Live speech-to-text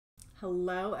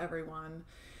Hello, everyone.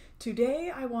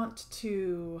 Today, I want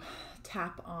to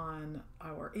tap on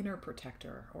our inner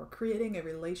protector or creating a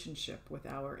relationship with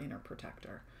our inner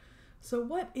protector. So,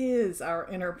 what is our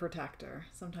inner protector?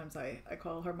 Sometimes I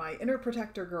call her my inner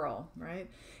protector girl, right?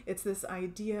 It's this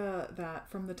idea that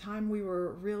from the time we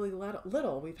were really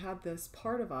little, we've had this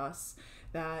part of us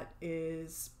that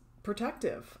is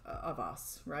protective of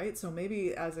us, right? So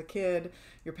maybe as a kid,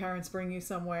 your parents bring you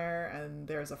somewhere and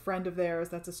there's a friend of theirs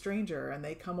that's a stranger and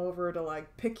they come over to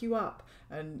like pick you up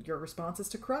and your response is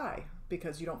to cry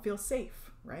because you don't feel safe,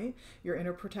 right? Your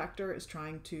inner protector is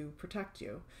trying to protect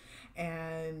you.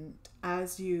 And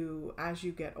as you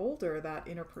get older, that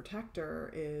inner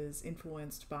protector is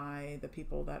influenced by the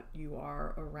people that you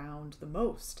are around the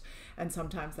most. And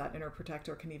sometimes that inner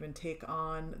protector can even take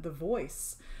on the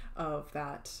voice of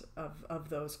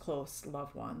those close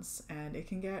loved ones, and it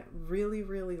can get really,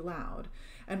 really loud.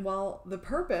 And while the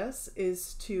purpose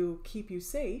is to keep you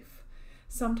safe,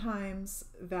 sometimes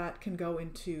that can go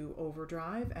into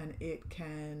overdrive and it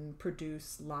can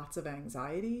produce lots of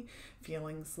anxiety,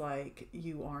 feelings like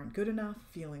you aren't good enough,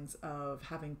 feelings of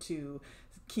having to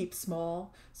keep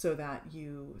small so that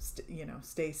you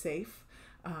stay safe.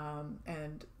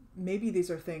 And maybe these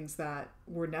are things that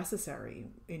were necessary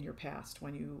in your past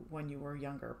when you were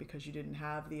younger because you didn't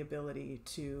have the ability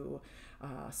to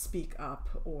speak up,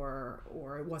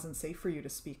 or it wasn't safe for you to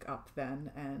speak up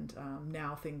then, and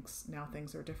now things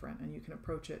are different and you can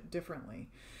approach it differently.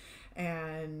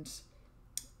 And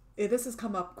this has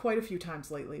come up quite a few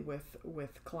times lately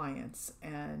with clients,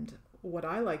 and what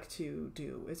I like to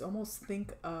do is almost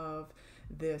think of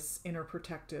this inner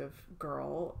protective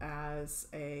girl as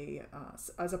a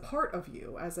part of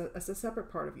you, as a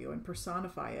separate part of you, and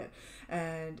personify it.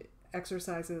 And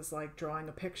exercises like drawing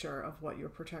a picture of what your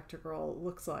protector girl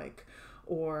looks like,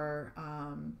 or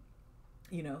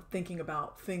thinking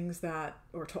about things that,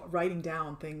 or writing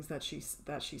down things that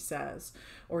she says,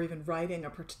 or even writing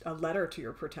a letter to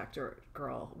your protector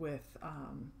girl with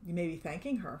maybe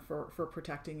thanking her for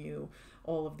protecting you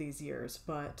all of these years,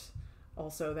 but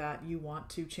also that you want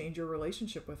to change your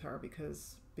relationship with her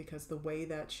because the way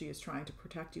that she is trying to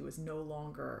protect you is no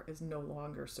longer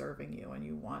serving you, and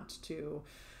you want to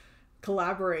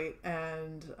collaborate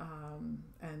and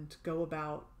go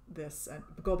about this and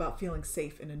go about feeling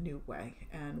safe in a new way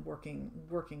and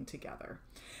working together.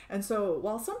 And so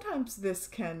while sometimes this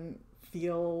can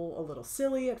feel a little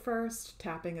silly at first,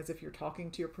 tapping as if you're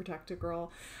talking to your protector girl,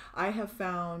 I have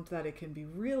found that it can be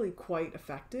really quite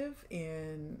effective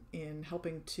in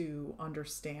helping to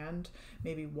understand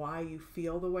maybe why you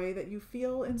feel the way that you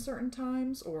feel in certain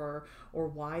times, or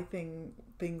why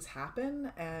things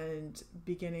happen, and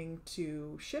beginning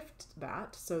to shift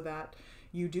that so that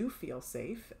you do feel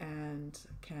safe and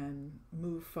can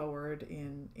move forward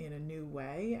in a new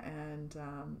way,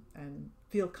 and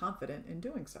feel confident in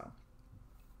doing so.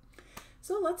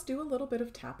 So let's do a little bit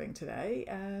of tapping today,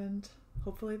 and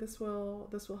hopefully this will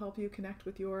help you connect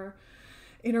with your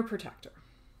inner protector.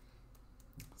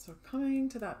 So coming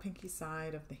to that pinky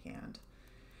side of the hand,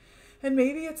 and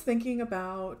maybe it's thinking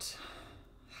about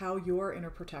how your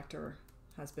inner protector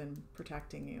has been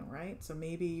protecting you, right? So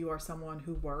maybe you are someone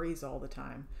who worries all the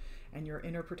time, and your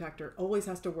inner protector always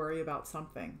has to worry about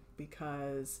something,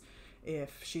 because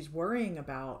if she's worrying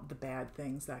about the bad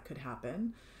things that could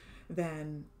happen,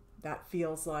 then that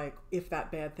feels like if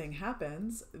that bad thing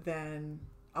happens, then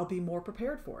I'll be more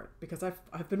prepared for it because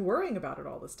I've been worrying about it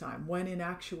all this time. When in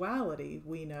actuality,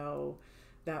 we know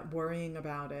that worrying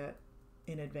about it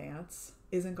in advance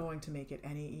isn't going to make it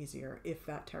any easier. If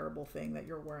that terrible thing that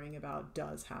you're worrying about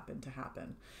does happen to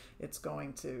happen, it's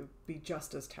going to be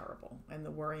just as terrible. And the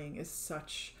worrying is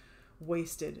such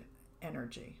wasted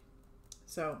energy.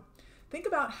 So think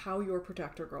about how your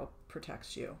protector girl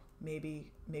protects you. Maybe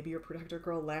your protector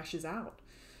girl lashes out,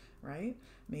 right?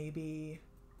 Maybe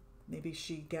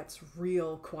she gets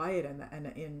real quiet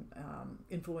and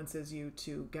influences you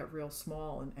to get real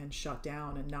small and shut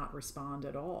down and not respond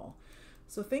at all.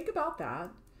 So think about that.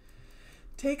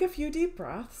 Take a few deep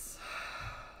breaths,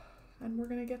 and we're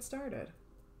going to get started.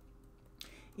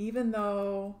 Even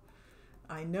though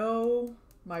I know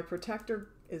my protector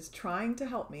is trying to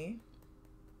help me,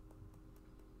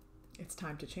 it's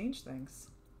time to change things.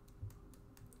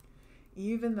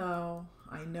 Even though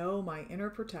I know my inner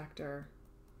protector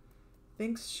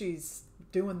thinks she's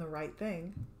doing the right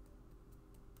thing,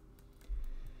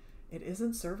 it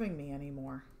isn't serving me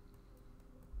anymore.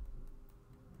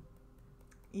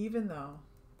 Even though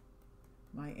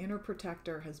my inner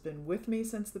protector has been with me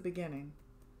since the beginning,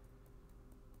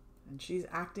 and she's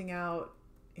acting out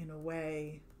in a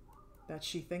way that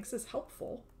she thinks is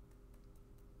helpful,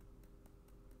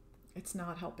 it's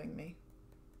not helping me.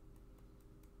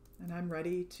 And I'm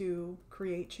ready to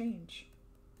create change.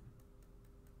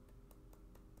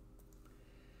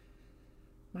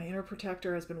 My inner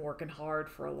protector has been working hard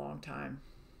for a long time.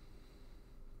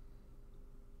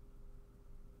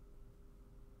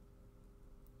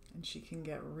 And she can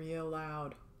get real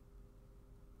loud.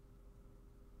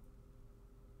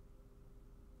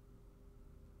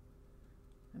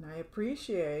 And I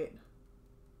appreciate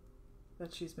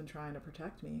that she's been trying to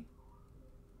protect me.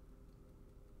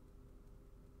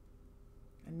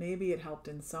 And maybe it helped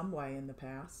in some way in the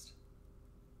past.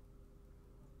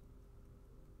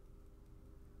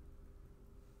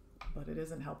 But it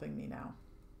isn't helping me now.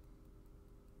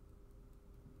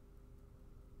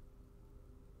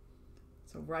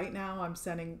 So right now I'm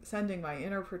sending my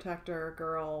inner protector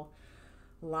girl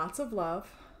lots of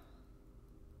love.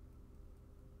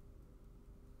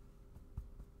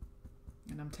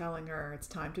 And I'm telling her it's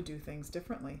time to do things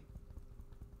differently.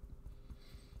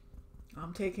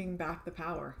 I'm taking back the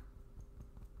power.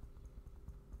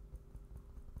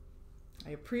 I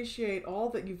appreciate all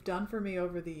that you've done for me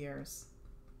over the years.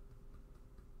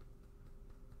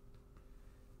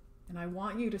 And I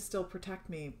want you to still protect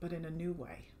me, but in a new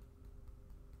way.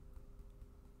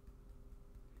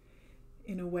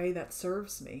 In a way that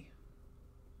serves me.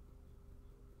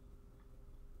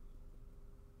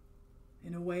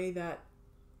 In a way that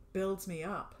builds me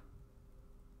up.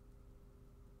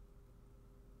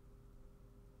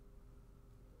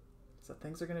 So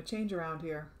things are going to change around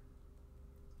here.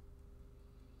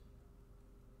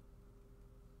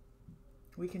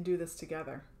 We can do this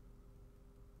together.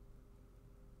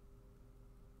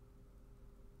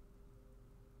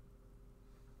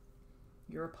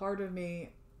 You're a part of me,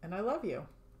 and I love you.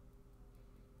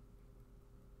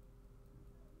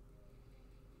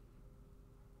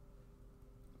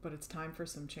 But it's time for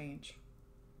some change.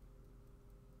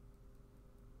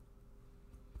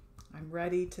 I'm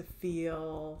ready to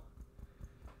feel.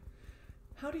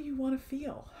 How do you want to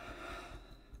feel?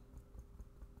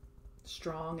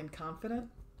 Strong and confident?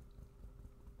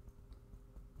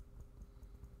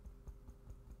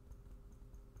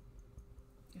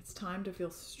 It's time to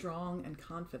feel strong and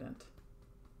confident.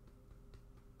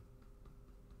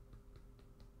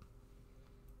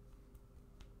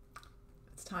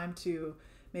 It's time to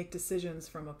make decisions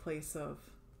from a place of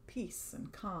peace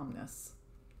and calmness.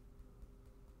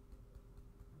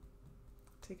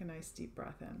 Take a nice deep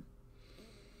breath in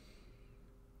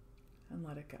and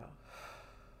let it go.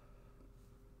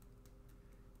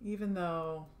 Even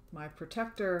though my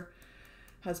protector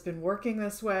has been working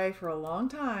this way for a long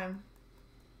time,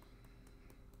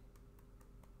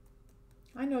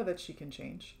 I know that she can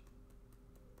change.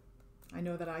 I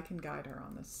know that I can guide her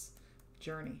on this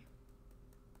journey.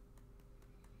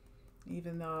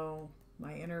 Even though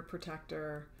my inner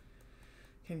protector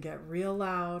can get real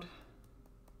loud,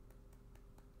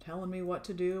 telling me what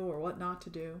to do or what not to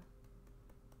do,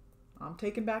 I'm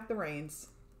taking back the reins.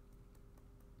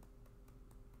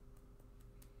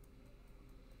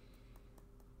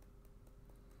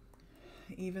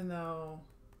 Even though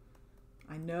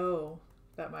I know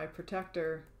that my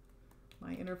protector,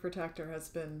 my inner protector, has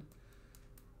been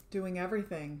doing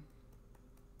everything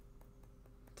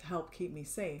to help keep me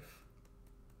safe.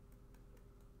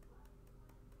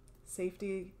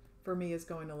 Safety for me is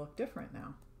going to look different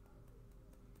now.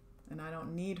 And I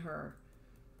don't need her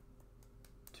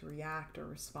to react or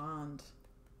respond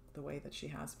the way that she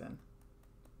has been.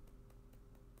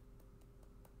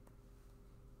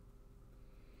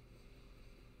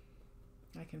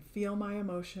 I can feel my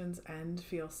emotions and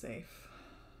feel safe.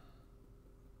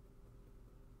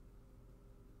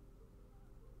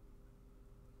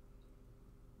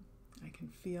 I can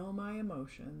feel my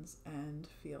emotions and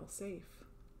feel safe.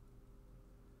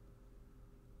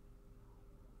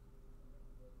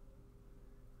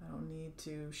 I don't need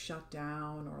to shut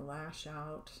down or lash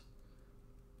out.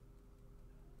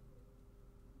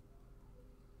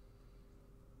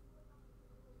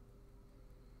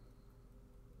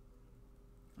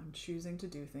 I'm choosing to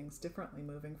do things differently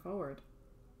moving forward.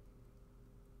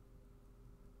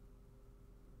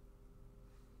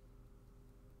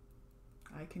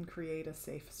 I can create a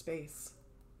safe space.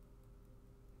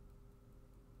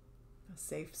 A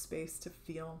safe space to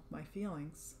feel my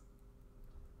feelings.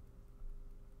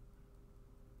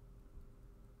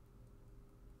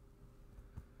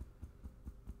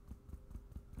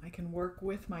 I can work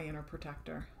with my inner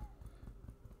protector.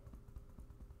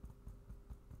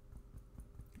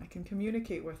 I can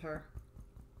communicate with her.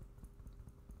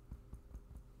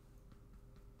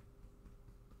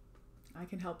 I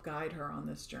can help guide her on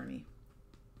this journey.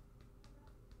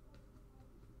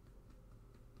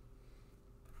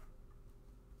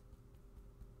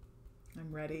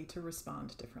 I'm ready to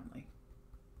respond differently.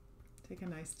 Take a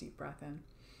nice deep breath in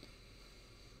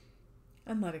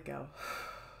and let it go.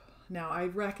 Now, I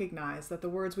recognize that the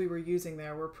words we were using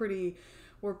there were pretty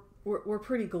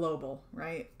global,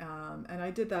 right? And I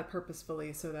did that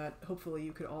purposefully so that hopefully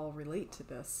you could all relate to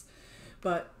this.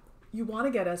 But you want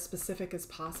to get as specific as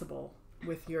possible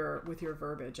with your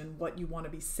verbiage and what you want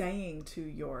to be saying to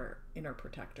your inner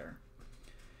protector.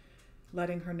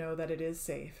 Letting her know that it is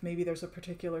safe. Maybe there's a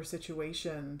particular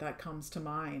situation that comes to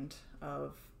mind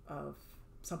of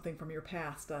something from your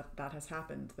past that has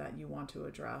happened that you want to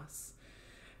address.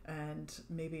 And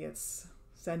maybe it's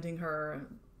sending her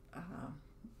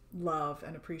love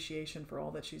and appreciation for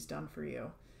all that she's done for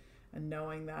you, and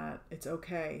knowing that it's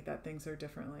okay that things are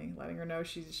differently. Letting her know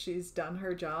she's done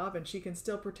her job and she can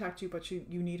still protect you, but you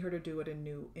need her to do it in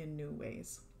new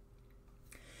ways.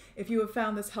 If you have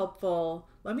found this helpful,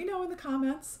 let me know in the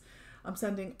comments. I'm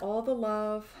sending all the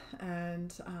love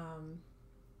and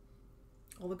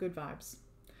all the good vibes.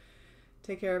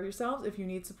 Take care of yourselves. If you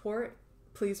need support,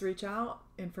 please reach out.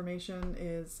 Information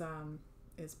is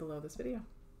below this video.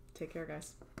 Take care,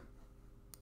 guys.